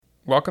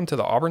Welcome to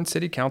the Auburn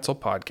City Council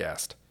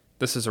podcast.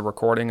 This is a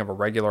recording of a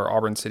regular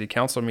Auburn City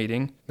Council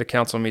meeting. The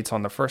council meets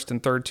on the first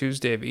and third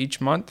Tuesday of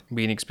each month.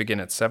 Meetings begin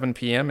at 7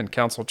 p.m. in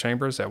council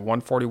chambers at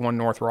 141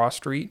 North Ross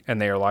Street,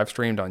 and they are live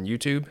streamed on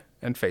YouTube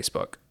and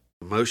Facebook.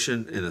 A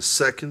motion and a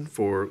second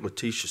for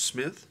Letitia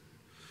Smith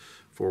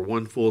for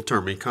one full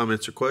term. Any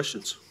comments or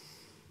questions?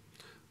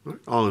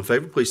 All in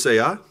favor, please say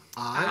aye.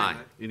 Aye.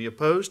 Any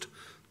opposed?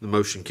 The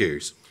motion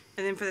carries.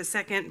 And then for the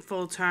second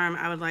full term,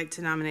 I would like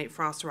to nominate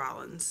Frost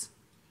Rollins.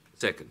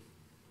 Second.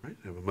 All right,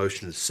 I have a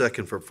motion and a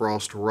second for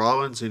Frost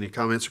Rollins. Any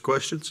comments or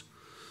questions?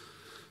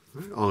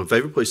 All in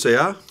favor, please say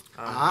aye.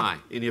 Aye.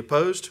 Any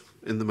opposed?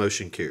 And the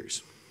motion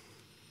carries.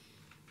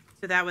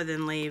 So that would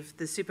then leave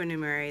the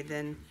supernumerary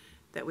then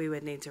that we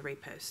would need to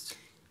repost.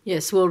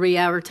 Yes, we'll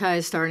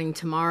re-advertise starting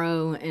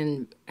tomorrow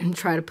and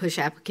try to push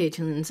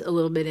applications a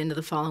little bit into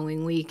the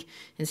following week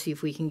and see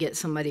if we can get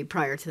somebody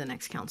prior to the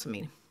next council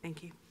meeting.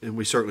 Thank you. And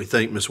we certainly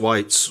thank Ms.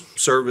 White's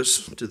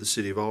service to the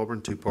city of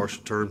Auburn, 2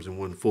 partial terms and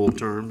 1 full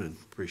term, and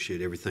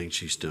appreciate everything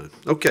she's done.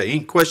 Okay,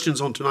 any questions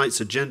on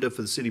tonight's agenda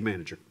for the city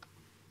manager?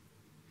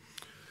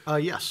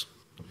 Yes.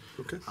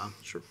 Okay,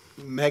 sure.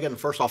 Megan,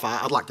 first off,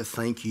 I'd like to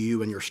thank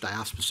you and your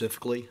staff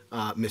specifically,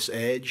 Ms.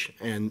 Edge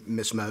and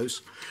Ms.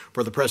 Mose,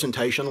 for the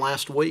presentation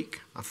last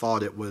week. I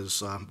thought it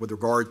was, with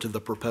regard to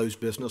the proposed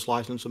business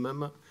license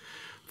amendment,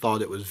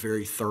 thought it was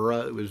very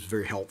thorough. It was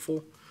very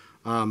helpful.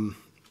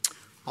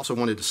 Also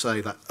wanted to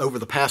say that over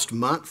the past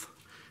month,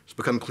 it's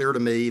become clear to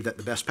me that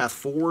the best path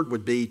forward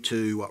would be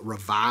to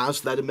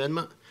revise that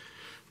amendment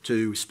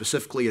to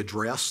specifically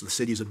address the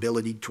city's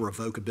ability to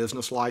revoke a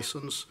business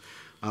license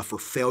for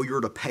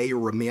failure to pay or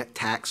remit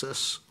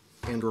taxes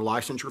and or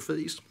licensure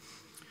fees.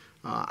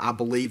 I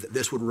believe that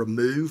this would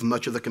remove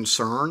much of the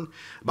concern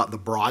about the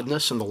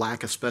broadness and the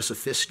lack of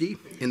specificity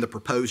in the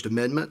proposed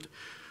amendment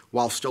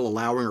while still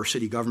allowing our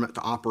city government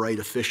to operate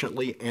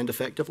efficiently and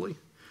effectively.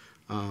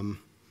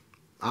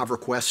 I've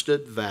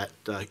requested that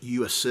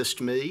you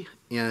assist me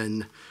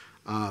in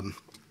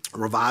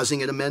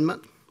revising an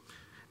amendment,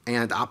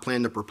 and I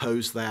plan to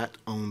propose that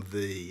on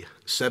the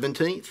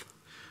 17th.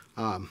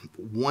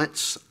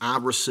 Once I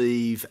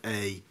receive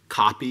a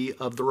copy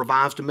of the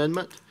revised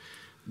amendment,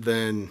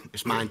 then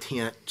it's my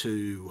intent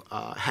to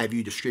have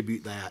you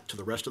distribute that to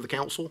the rest of the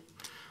council.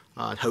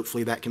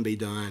 Hopefully that can be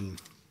done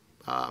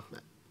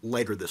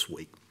later this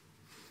week.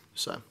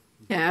 So.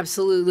 Yeah,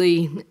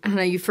 absolutely. I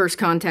know you first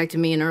contacted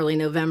me in early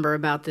November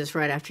about this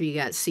right after you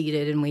got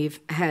seated, and we've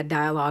had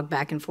dialogue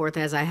back and forth,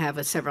 as I have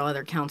with several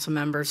other council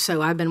members.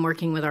 So I've been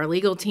working with our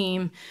legal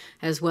team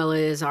as well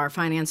as our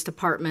finance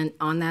department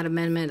on that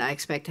amendment. I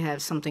expect to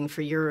have something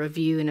for your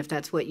review, and if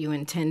that's what you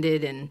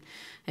intended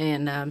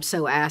and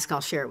so ask,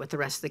 I'll share it with the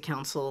rest of the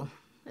council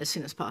as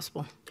soon as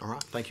possible. All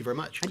right, thank you very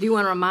much. I do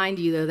want to remind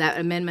you, though, that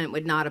amendment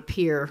would not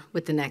appear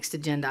with the next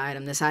agenda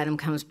item. This item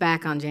comes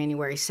back on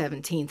January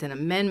 17th. An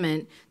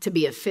amendment, to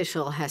be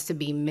official, has to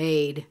be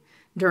made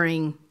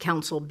during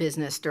council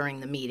business during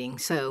the meeting.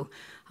 So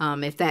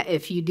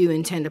if you do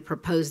intend to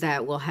propose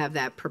that, we'll have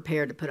that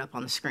prepared to put up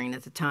on the screen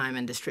at the time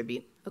and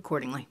distribute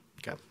accordingly.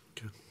 Okay.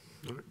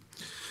 All right.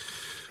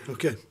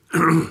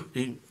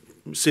 Okay.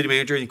 City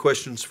manager, any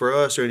questions for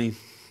us or any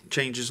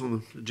changes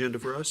on the agenda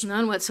for us?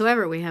 None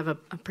whatsoever. We have a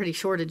pretty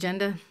short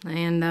agenda,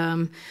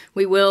 and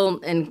we will,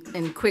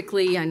 and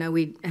quickly, I know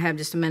we have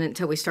just a minute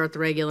until we start the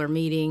regular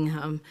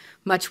meeting.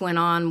 Much went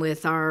on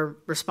with our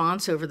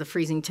response over the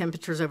freezing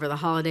temperatures over the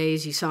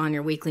holidays. You saw in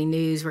your weekly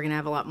news. We're going to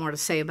have a lot more to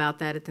say about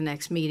that at the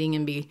next meeting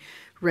and be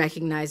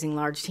recognizing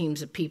large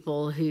teams of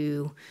people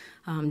who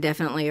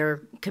definitely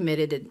are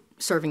committed to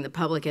serving the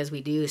public as we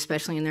do,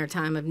 especially in their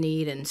time of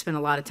need, and spend a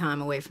lot of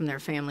time away from their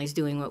families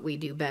doing what we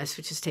do best,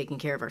 which is taking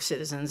care of our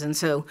citizens. And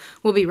so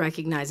we'll be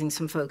recognizing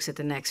some folks at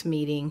the next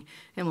meeting,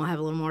 and we'll have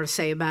a little more to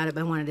say about it,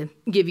 but I wanted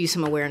to give you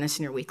some awareness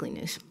in your weekly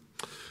news.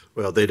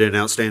 Well, they did an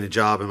outstanding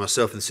job, and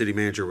myself and the city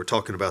manager were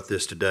talking about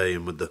this today,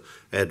 and with the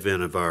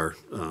advent of our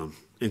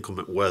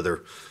inclement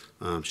weather,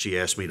 she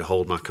asked me to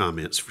hold my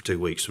comments for 2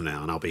 weeks from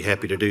now, and I'll be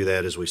happy to do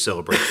that as we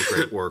celebrate the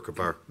great work of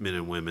our men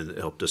and women that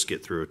helped us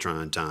get through a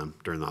trying time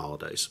during the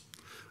holidays.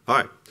 All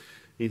right.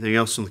 Anything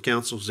else from the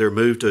council? Is there a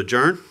move to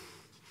adjourn?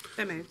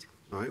 So moved.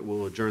 All right,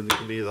 we'll adjourn the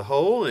committee of the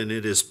whole, and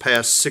it is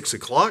past 6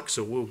 o'clock,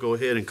 so we'll go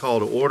ahead and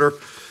call to order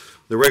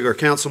the regular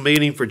council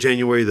meeting for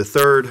January the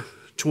 3rd,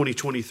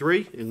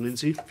 2023. And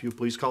Lindsay, if you'll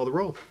please call the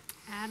roll.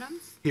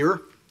 Adams.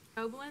 Here.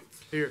 Koblenz.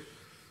 Here.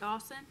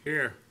 Dawson.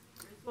 Here.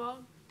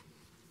 Griswold.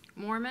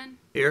 Mormon.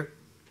 Here.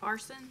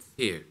 Parsons.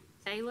 Here.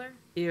 Taylor.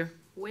 Here.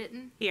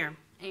 Witten. Here.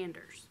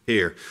 Anders.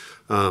 Here.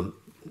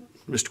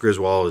 Mr.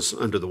 Griswold is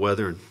under the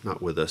weather and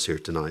not with us here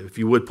tonight. If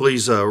you would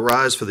please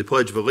rise for the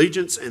Pledge of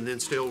Allegiance and then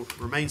still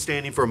remain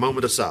standing for a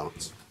moment of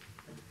silence.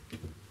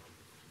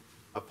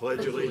 I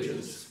pledge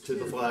allegiance to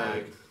the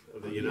flag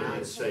of the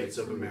United States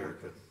of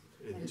America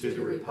and to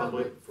the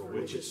republic for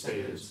which it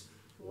stands,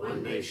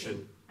 one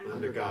nation,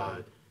 under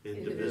God,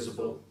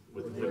 indivisible,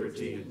 with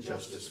liberty and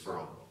justice for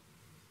all.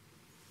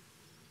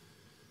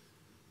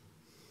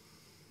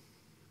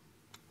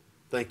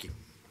 Thank you.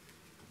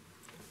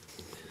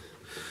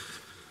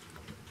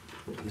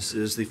 This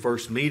is the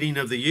first meeting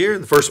of the year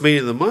and the first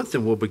meeting of the month,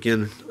 and we'll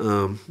begin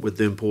with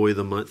the Employee of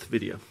the Month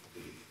video.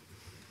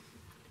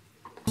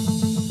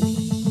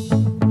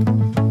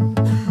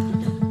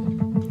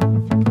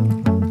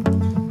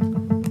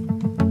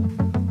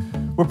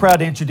 We're proud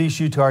to introduce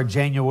you to our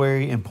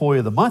January Employee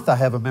of the Month. I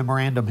have a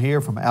memorandum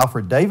here from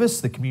Alfred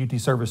Davis, the Community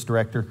Service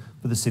Director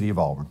for the City of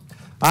Auburn.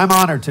 I'm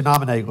honored to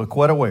nominate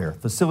LaQuetta Ware,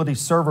 Facility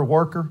Server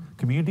Worker,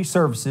 Community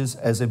Services,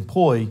 as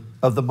Employee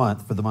of the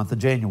Month for the month of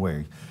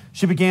January.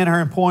 She began her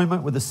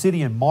employment with the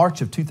city in March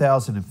of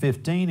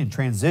 2015 and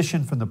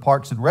transitioned from the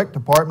Parks and Rec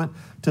Department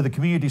to the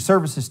Community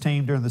Services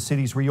team during the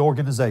city's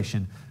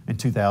reorganization in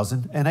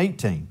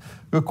 2018.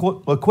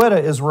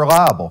 LaQuetta is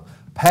reliable,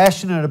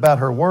 passionate about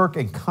her work,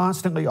 and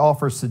constantly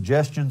offers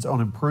suggestions on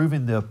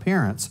improving the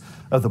appearance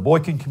of the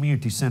Boykin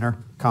Community Center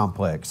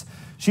complex.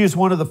 She is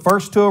one of the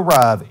first to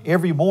arrive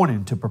every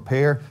morning to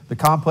prepare the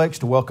complex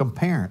to welcome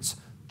parents,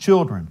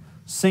 children,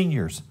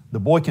 seniors, the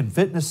Boykin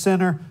Fitness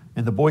Center,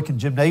 and the Boykin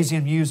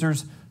Gymnasium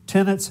users,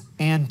 tenants,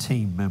 and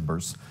team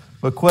members.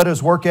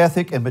 LaQuetta's work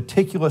ethic and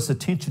meticulous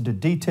attention to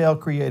detail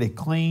create a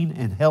clean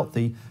and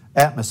healthy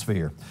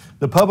atmosphere.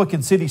 The public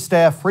and city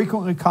staff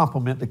frequently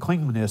compliment the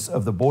cleanliness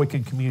of the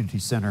Boykin Community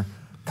Center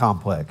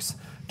complex.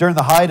 During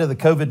the height of the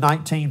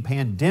COVID-19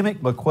 pandemic,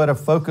 LaQuetta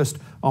focused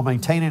on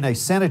maintaining a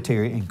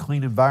sanitary and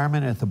clean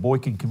environment at the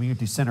Boykin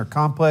Community Center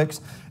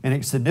complex, and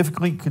it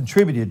significantly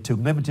contributed to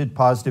limited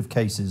positive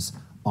cases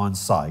on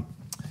site.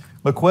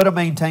 LaQuetta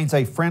maintains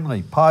a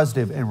friendly,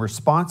 positive, and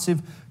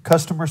responsive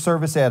customer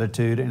service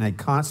attitude in a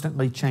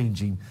constantly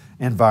changing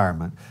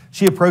environment.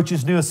 She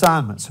approaches new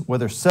assignments,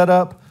 whether set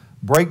up,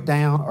 break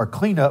down, or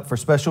clean up for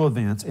special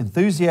events,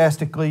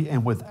 enthusiastically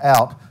and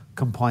without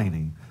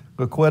complaining.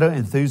 LaQuetta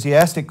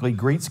enthusiastically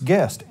greets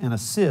guests and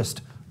assists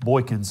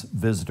Boykin's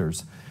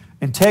visitors.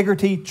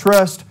 Integrity,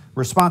 trust,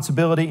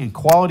 responsibility, and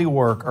quality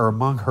work are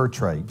among her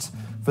traits.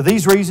 For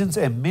these reasons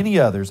and many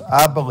others,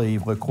 I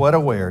believe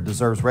LaQuetta Ware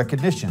deserves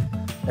recognition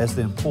as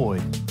the Employee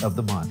of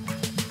the Month.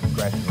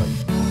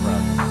 Congratulations. We're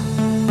proud of you.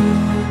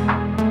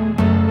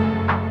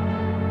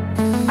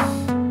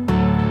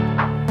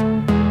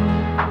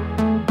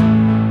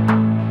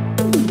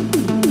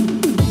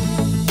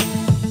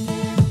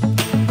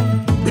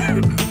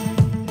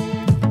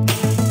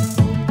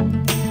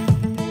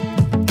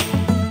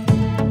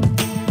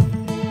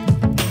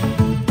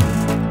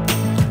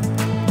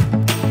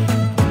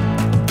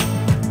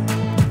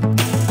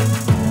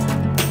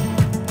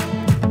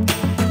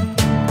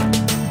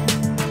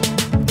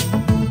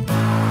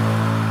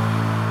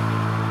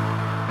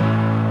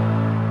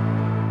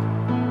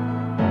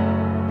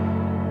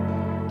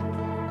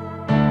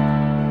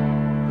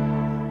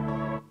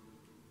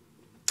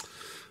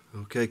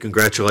 Okay,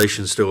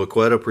 congratulations to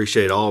LaQuetta.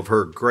 Appreciate all of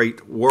her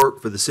great work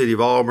for the city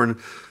of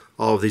Auburn,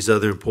 all of these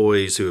other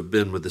employees who have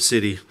been with the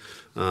city.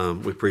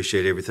 We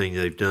appreciate everything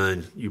they've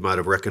done. You might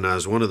have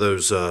recognized one of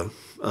those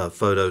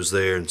photos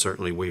there, and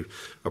certainly we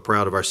are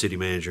proud of our city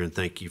manager and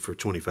thank you for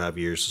 25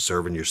 years of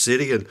serving your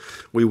city. And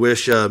we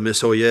wish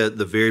Ms. Hoyette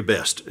the very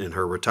best in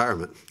her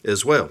retirement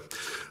as well.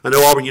 I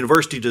know Auburn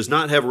University does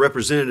not have a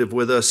representative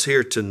with us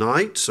here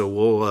tonight, so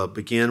we'll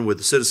begin with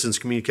the citizens'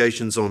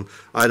 communications on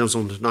items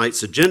on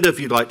tonight's agenda. If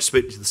you'd like to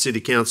speak to the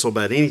city council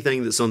about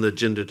anything that's on the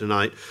agenda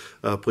tonight,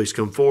 please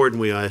come forward,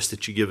 and we ask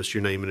that you give us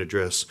your name and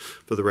address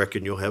for the record,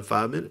 and you'll have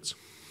 5 minutes.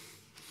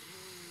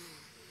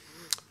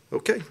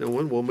 Okay, no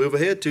one. We'll move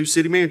ahead to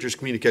city manager's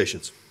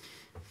communications.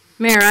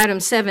 Mayor, item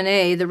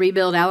 7A, the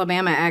Rebuild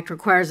Alabama Act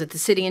requires that the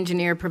city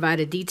engineer provide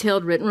a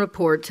detailed written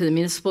report to the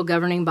municipal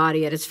governing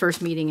body at its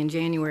first meeting in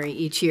January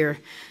each year.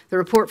 The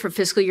report for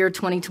fiscal year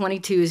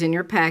 2022 is in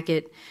your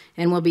packet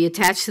and will be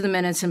attached to the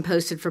minutes and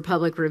posted for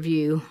public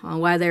review.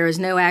 While there is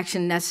no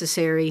action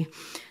necessary,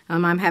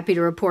 I'm happy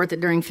to report that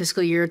during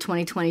fiscal year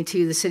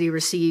 2022, the city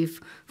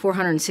received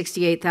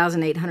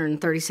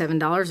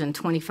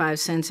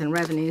 $468,837.25 in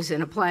revenues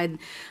and applied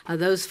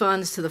those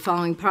funds to the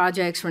following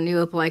projects: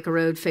 Renew Opelika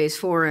Road Phase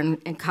 4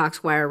 and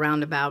Coxwire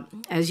Roundabout.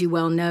 As you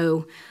well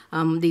know,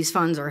 these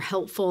funds are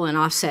helpful and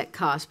offset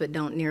costs, but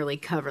don't nearly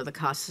cover the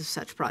costs of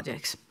such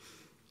projects.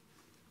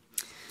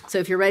 So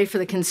if you're ready for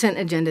the consent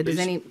agenda, does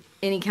any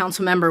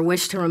council member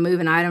wish to remove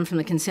an item from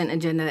the consent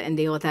agenda and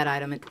deal with that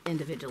item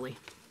individually?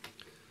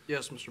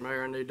 Yes, Mr.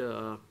 Mayor, I need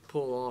to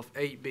pull off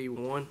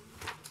 8B1.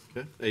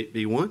 Okay,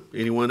 8B1.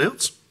 Anyone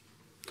else?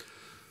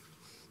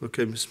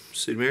 Okay, Ms.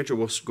 City Manager,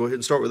 we'll go ahead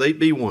and start with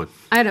 8B1.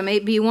 Item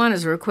 8B1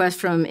 is a request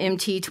from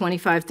MT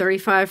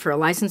 2535 for a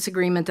license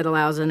agreement that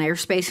allows an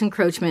airspace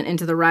encroachment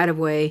into the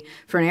right-of-way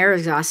for an air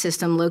exhaust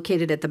system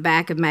located at the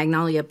back of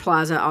Magnolia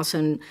Plaza,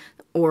 also,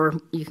 or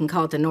you can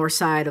call it the north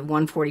side of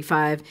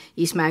 145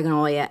 East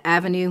Magnolia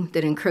Avenue,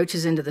 that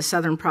encroaches into the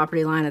southern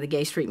property line of the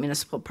Gay Street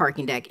Municipal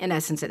Parking Deck. In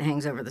essence, it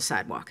hangs over the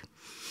sidewalk.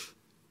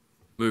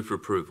 Move for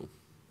approval.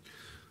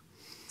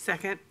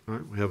 Second. All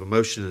right, we have a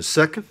motion and a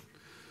second.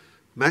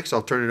 Max,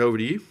 I'll turn it over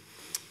to you.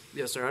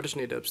 Yes, sir, I just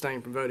need to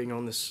abstain from voting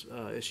on this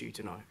issue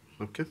tonight.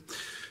 Okay.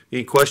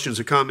 Any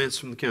questions or comments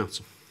from the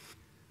council?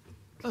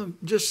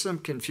 Just some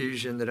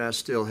confusion that I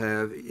still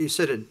have. You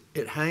said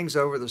it hangs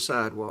over the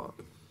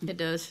sidewalk. It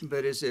does.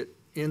 But is it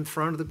in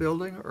front of the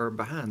building or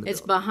behind the building?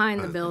 It's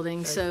behind the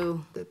building,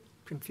 so. That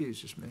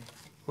confuses me.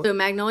 So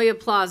Magnolia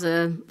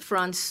Plaza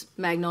fronts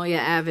Magnolia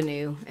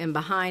Avenue, and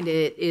behind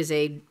it is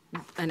an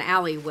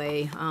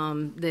alleyway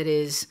that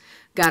is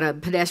got a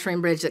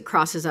pedestrian bridge that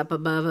crosses up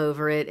above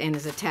over it and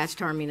is attached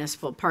to our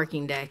municipal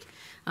parking deck.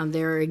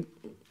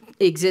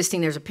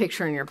 There's a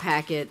picture in your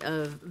packet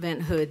of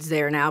vent hoods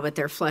there now, but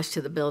they're flush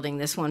to the building.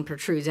 This one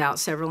protrudes out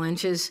several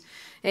inches,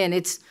 and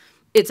it's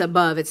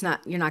above. It's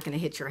not. You're not going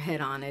to hit your head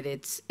on it.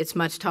 It's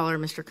much taller,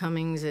 Mr.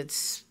 Cummings.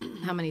 It's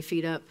how many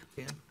feet up?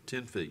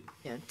 10 feet.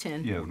 Yeah,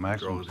 10. Yeah, the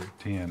maximum is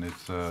 10.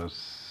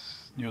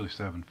 It's nearly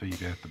 7 feet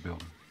at the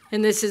building.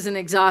 And this is an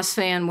exhaust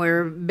fan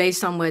where,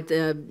 based on what,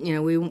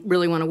 we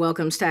really want to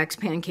welcome Stack's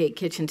Pancake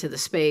Kitchen to the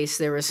space.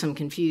 There was some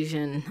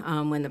confusion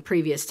when the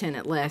previous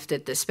tenant left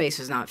that the space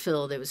was not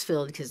filled. It was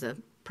filled because the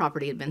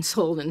property had been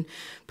sold and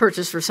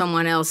purchased for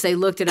someone else. They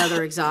looked at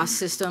other exhaust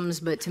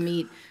systems, but to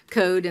meet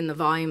code and the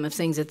volume of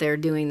things that they're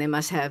doing, they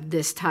must have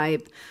this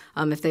type.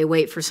 If they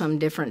wait for some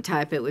different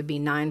type, it would be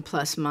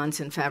 9+ months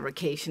in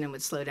fabrication and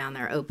would slow down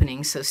their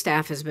opening. So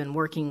staff has been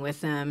working with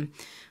them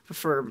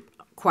for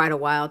quite a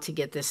while to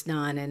get this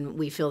done, and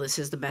we feel this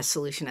is the best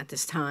solution at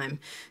this time.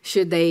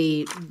 Should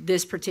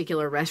this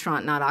particular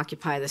restaurant not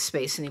occupy the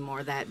space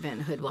anymore, that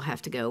vent hood will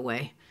have to go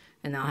away,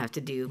 and they'll have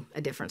to do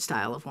a different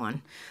style of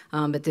one.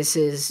 But this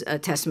is a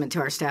testament to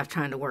our staff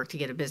trying to work to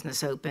get a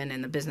business open,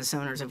 and the business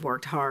owners have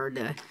worked hard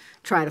to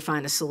try to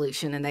find a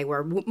solution, and they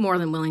were more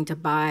than willing to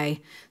buy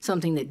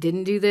something that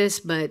didn't do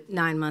this, but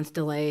 9-month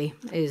delay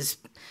is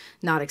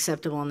not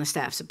acceptable in the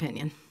staff's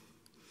opinion.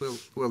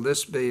 Will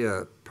this be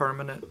a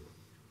permanent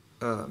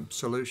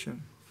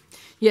solution?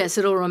 Yes,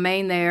 it'll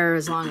remain there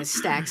as long as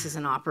Stacks is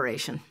in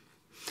operation.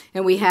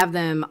 And we have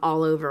them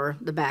all over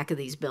the back of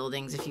these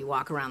buildings. If you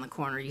walk around the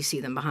corner, you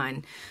see them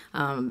behind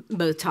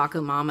both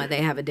Taco Mama.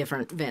 They have a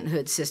different vent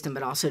hood system,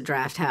 but also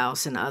Draft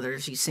House and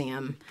others. You see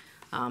them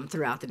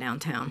throughout the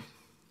downtown.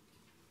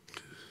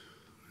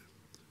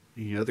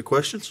 Any other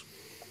questions?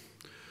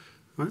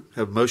 All right,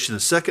 have a motion and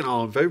a second.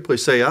 All in favor,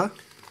 please say aye.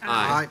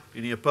 Aye.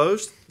 Any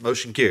opposed?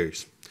 Motion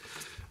carries.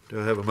 Do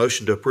I have a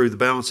motion to approve the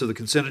balance of the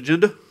consent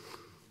agenda?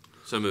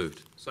 So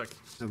moved. Second.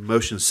 Have a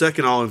motion and a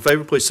second. All in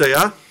favor, please say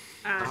aye.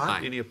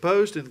 Aye. Any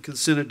opposed? And the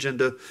consent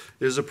agenda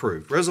is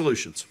approved.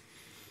 Resolutions.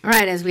 All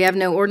right, as we have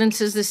no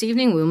ordinances this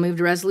evening, we'll move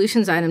to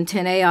resolutions. Item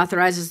 10A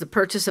authorizes the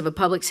purchase of a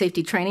public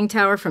safety training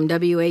tower from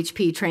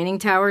WHP Training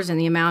Towers in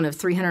the amount of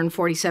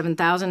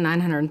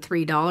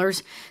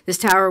 $347,903. This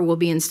tower will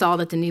be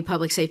installed at the new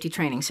Public Safety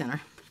Training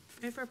Center.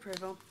 Move for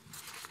approval.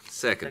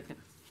 Second.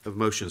 Have a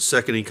motion and a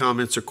second. Any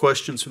comments or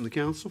questions from the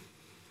council?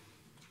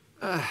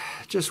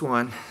 Just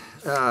one.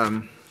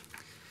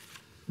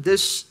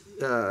 This,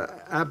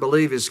 I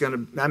believe, is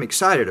I'm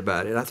excited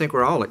about it. I think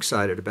we're all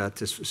excited about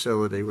this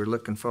facility. We're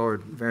looking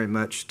forward very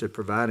much to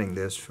providing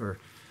this for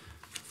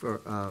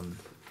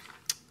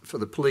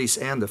the police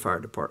and the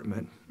fire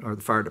department, or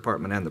the fire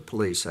department and the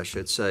police, I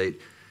should say.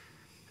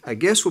 I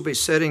guess we'll be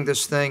setting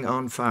this thing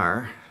on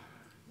fire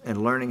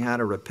and learning how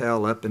to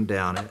rappel up and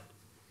down it.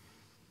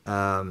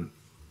 Am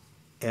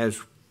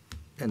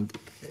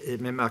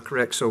I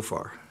correct so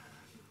far?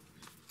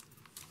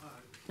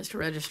 Mr.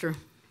 Register.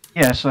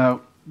 Yes,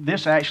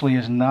 this actually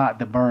is not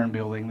the burn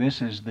building.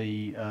 This is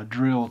the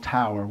drill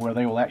tower where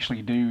they will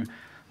actually do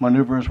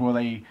maneuvers where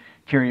they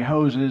carry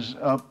hoses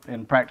up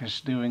and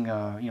practice doing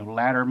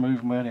ladder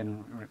movement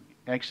and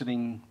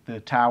exiting the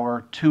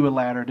tower to a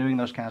ladder, doing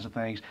those kinds of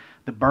things.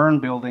 The burn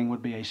building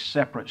would be a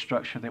separate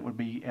structure that would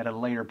be at a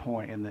later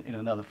point in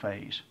another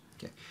phase.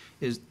 Okay.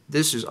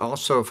 This is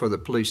also for the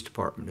police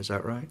department, is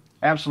that right?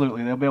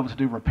 Absolutely. They'll be able to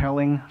do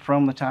rappelling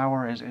from the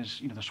tower as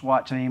the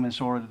SWAT team and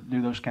sort of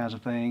do those kinds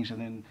of things. And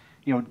then,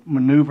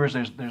 maneuvers,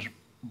 there's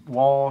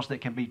walls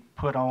that can be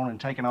put on and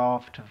taken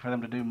off for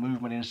them to do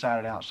movement inside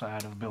and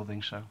outside of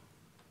buildings. So,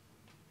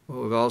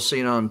 well, we've all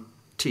seen on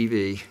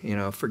TV,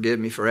 forgive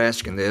me for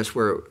asking this,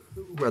 where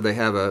they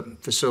have a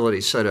facility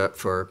set up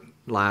for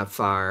live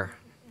fire,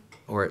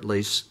 or at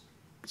least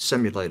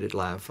simulated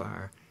live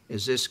fire.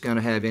 Is this going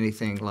to have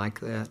anything like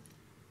that?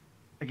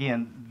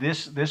 Again,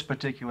 this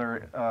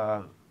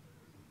particular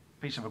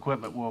piece of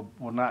equipment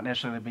will not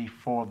necessarily be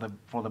for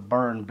the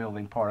burn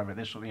building part of it.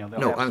 This will,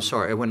 No, I'm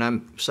sorry. When I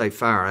say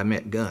fire, I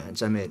meant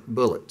guns. I meant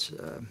bullets.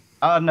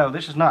 No,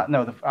 this is not.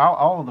 No,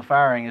 all of the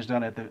firing is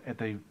done at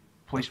the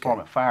police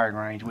department firing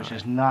range, which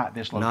is not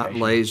this location. Not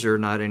laser,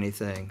 not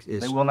anything.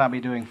 They will not be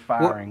doing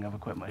firing of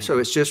equipment. So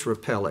it's just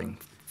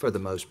rappelling for the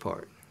most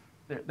part.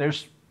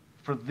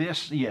 For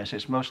this, yes,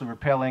 it's mostly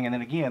rappelling, and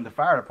then again, the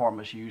fire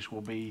department's use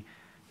will be,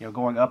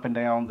 going up and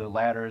down the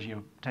ladders,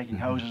 taking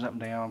hoses up and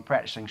down,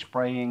 practicing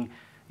spraying,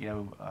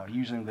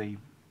 using the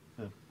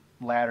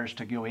ladders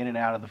to go in and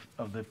out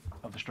of the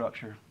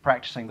structure,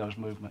 practicing those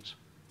movements.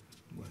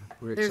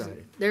 We're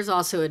excited. There's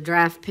also a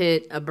draft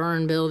pit, a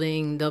burn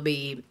building.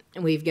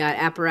 We've got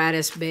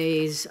apparatus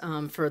bays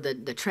for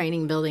the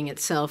training building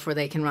itself where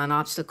they can run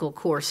obstacle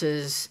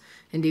courses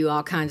and do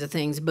all kinds of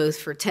things, both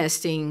for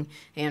testing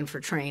and for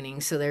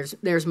training. So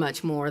there's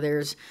much more.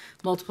 There's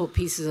multiple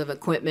pieces of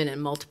equipment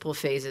and multiple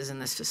phases in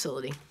this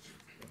facility.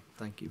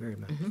 Thank you very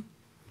much. Mm-hmm.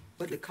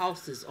 But the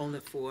cost is only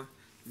for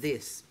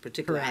this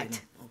particular item?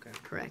 Correct. Okay.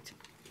 Correct.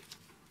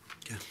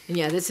 And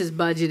yeah, this is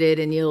budgeted,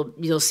 and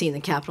you'll see in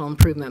the capital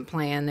improvement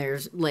plan,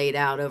 there's laid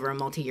out over a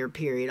multi-year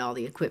period all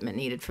the equipment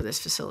needed for this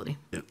facility.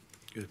 Yeah,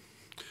 good.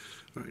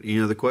 All right, any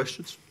other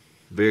questions?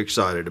 Very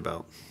excited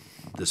about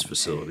this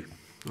facility.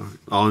 All right,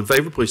 all in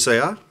favor, please say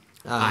aye.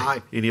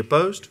 Aye. Any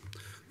opposed?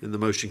 And the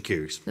motion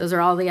carries. Those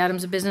are all the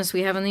items of business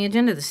we have on the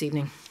agenda this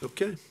evening.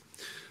 Okay.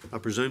 I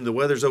presume the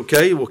weather's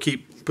okay. We'll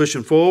keep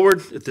pushing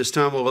forward. At this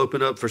time, we'll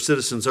open up for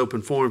citizens'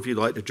 open forum. If you'd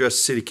like to address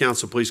the city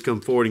council, please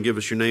come forward and give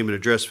us your name and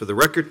address for the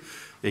record,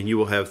 and you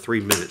will have 3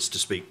 minutes to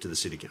speak to the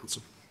city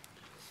council.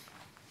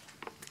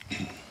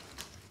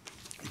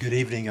 Good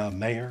evening,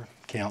 Mayor,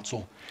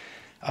 Council.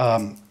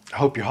 I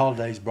hope your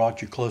holidays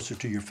brought you closer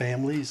to your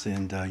families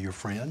and your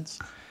friends.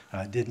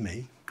 It did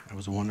me. It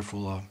was a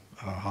wonderful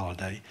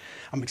holiday.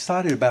 I'm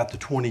excited about the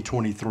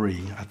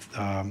 2023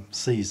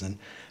 season.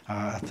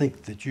 I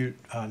think that you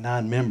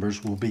 9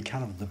 members will be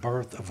kind of the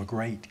birth of a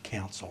great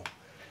council.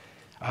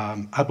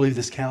 I believe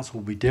this council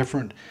will be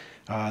different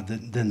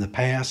than the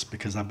past,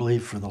 because I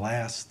believe for the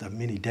last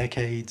many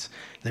decades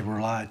they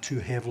relied too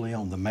heavily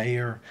on the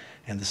mayor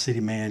and the city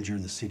manager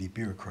and the city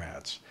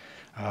bureaucrats.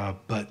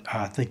 But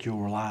I think you'll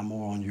rely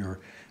more on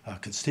your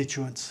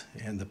constituents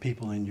and the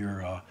people in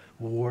your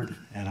ward,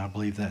 and I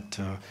believe that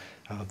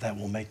that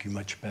will make you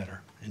much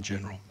better in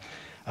general.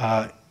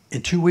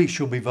 In 2 weeks,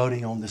 you'll be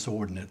voting on this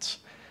ordinance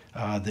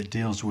that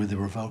deals with the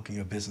revoking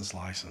of business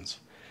license.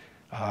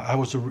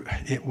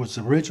 It was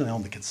originally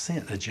on the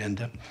consent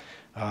agenda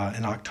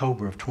in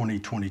October of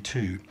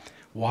 2022.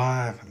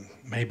 Why?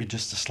 Maybe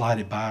just to slide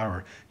it by,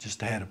 or just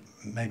to have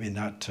maybe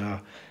not.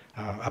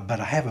 But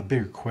I have a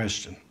bigger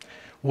question.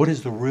 What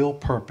is the real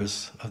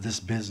purpose of this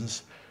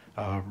business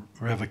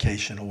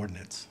revocation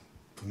ordinance?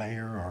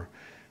 Mayor or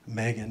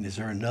Megan, is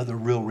there another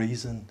real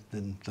reason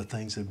than the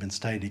things that have been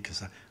stated?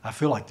 Because I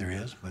feel like there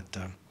is,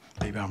 but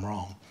maybe I'm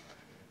wrong.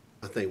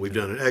 I think we've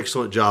done an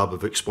excellent job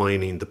of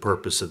explaining the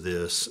purpose of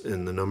this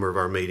in the number of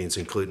our meetings,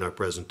 including our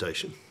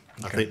presentation.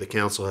 Okay. I think the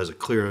council has a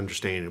clear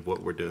understanding of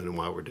what we're doing and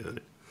why we're doing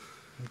it.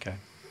 Okay.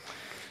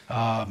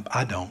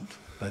 I don't,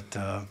 but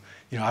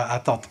I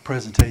thought the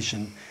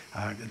presentation,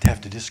 I'd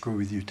have to disagree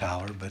with you,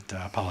 Tyler, but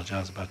I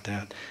apologize about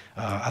that.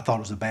 I thought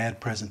it was a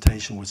bad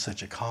presentation with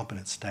such a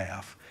competent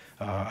staff.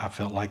 I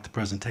felt like the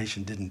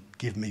presentation didn't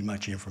give me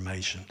much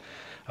information.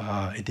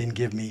 It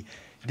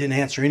didn't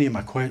answer any of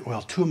my questions.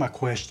 Well, 2 of my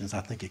questions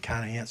I think it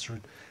kind of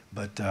answered,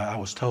 but I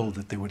was told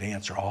that they would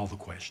answer all the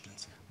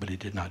questions, but it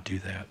did not do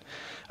that.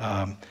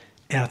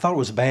 And I thought it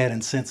was bad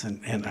in sense,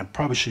 and I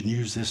probably shouldn't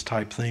use this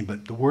type thing,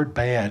 but the word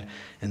bad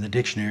in the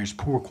dictionary is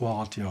poor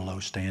quality or low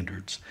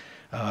standards.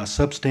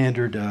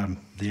 Substandard,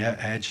 the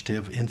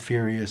adjective,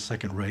 inferior,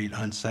 second rate,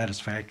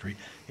 unsatisfactory,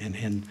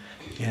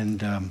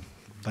 yeah,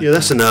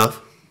 that's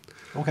enough.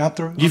 Okay, I'm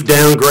through. You've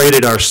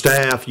downgraded our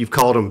staff. You've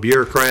called them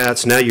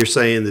bureaucrats. Now you're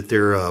saying that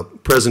their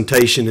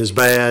presentation is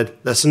bad.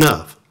 That's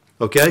enough.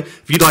 Okay?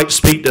 If you'd like to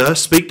speak to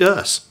us, speak to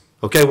us.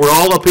 Okay? We're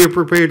all up here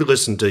prepared to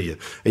listen to you.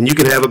 And you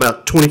can have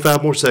about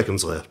 25 more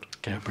seconds left.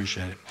 Okay, I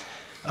appreciate it.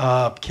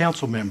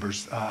 Council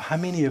members, how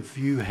many of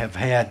you have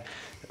had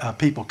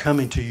people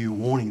coming to you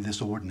wanting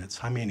this ordinance?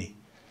 How many?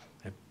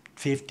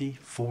 50,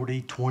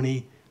 40,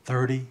 20,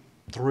 30,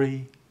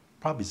 3?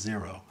 Probably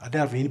 0. I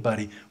doubt if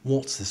anybody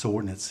wants this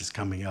ordinance that's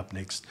coming up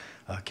next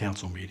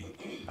council meeting.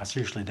 I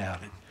seriously doubt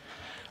it.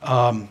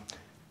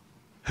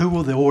 Who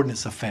will the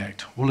ordinance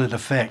affect? Will it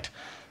affect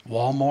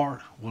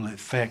Walmart? Will it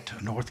affect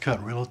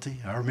Northcutt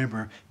Realty? I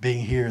remember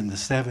being here in the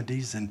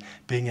 70s and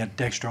being at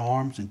Dexter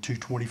Arms in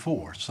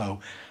 224. So,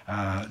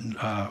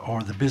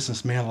 or the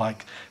businessman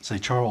like, say,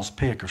 Charles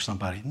Pick or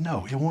somebody.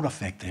 No, it won't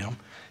affect them.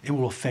 It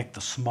will affect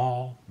the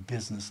small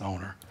business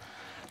owner.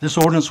 This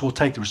ordinance will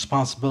take the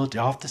responsibility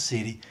off the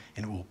city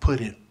and it will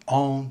put it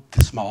on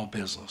the small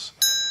business.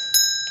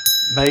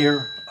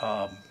 Mayor,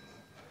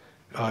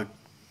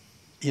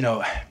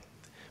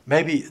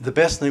 maybe the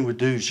best thing we'd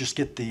do is just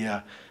get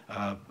the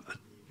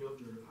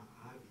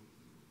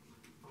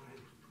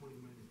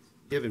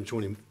Give him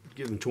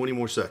 20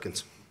 more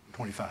seconds.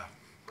 25.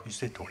 You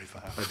said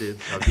 25. I did.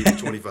 I'll give you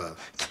 25.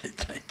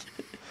 Thank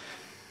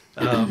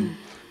you.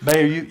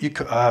 Mayor,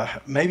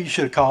 maybe you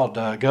should have called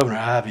Governor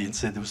Ivey and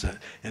said there was an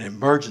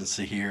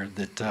emergency here,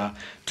 that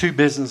 2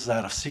 businesses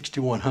out of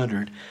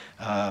 6,100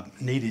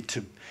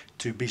 needed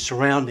to be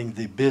surrounding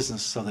the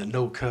business so that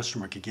no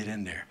customer could get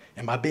in there.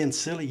 Am I being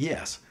silly?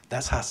 Yes.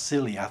 That's how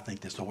silly I think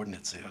this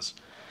ordinance is.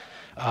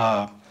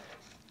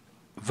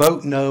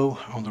 Vote no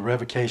on the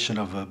revocation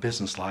of a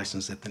business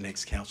license at the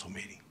next council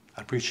meeting.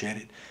 I appreciate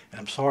it. And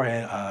I'm sorry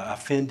I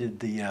offended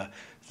the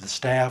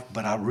staff,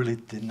 but I really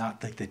did not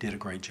think they did a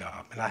great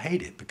job. And I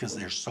hate it because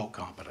they're so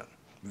competent,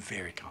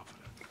 very competent.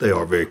 They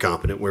are very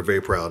competent. We're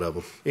very proud of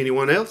them.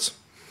 Anyone else?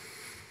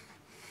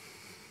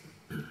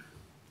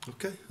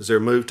 Okay. Is there a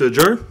move to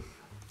adjourn?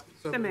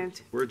 So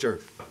moved. We're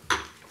adjourned.